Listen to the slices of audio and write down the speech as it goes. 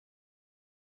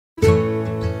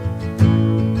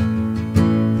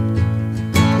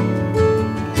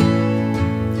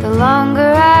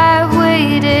longer I've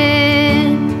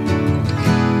waited,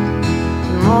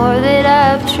 the more that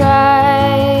I've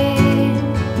tried.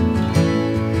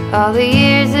 All the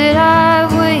years that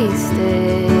I've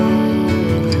wasted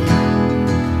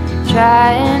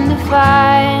trying to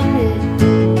find it.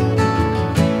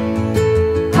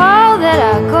 All that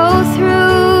I go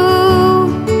through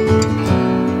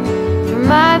for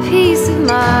my peace of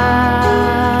mind,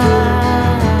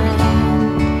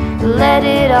 let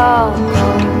it all go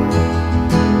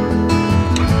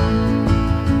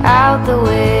out the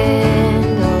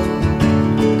window.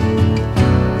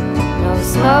 No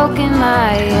smoke in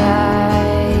my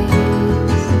eyes,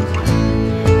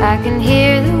 I can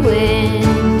hear the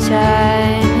wind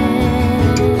chiming.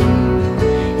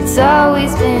 It's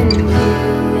always been you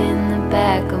in the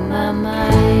back of my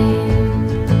mind.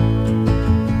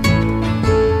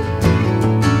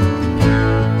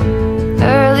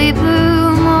 Early blue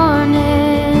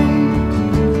morning,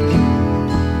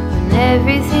 when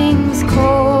everything's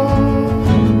cold,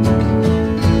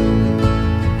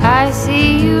 I see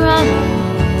you running,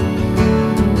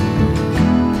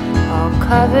 all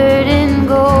covered in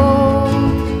gold.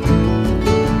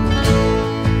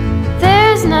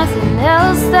 There's nothing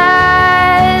else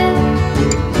that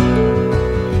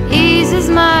eases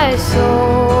my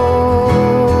soul.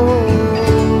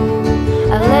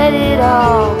 I let it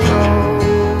all go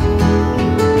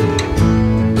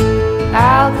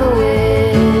out the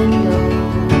window.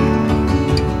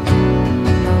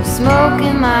 No smoke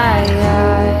in my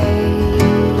eyes,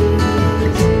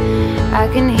 I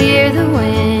can hear the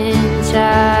wind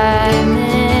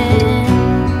chiming.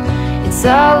 It's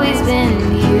always been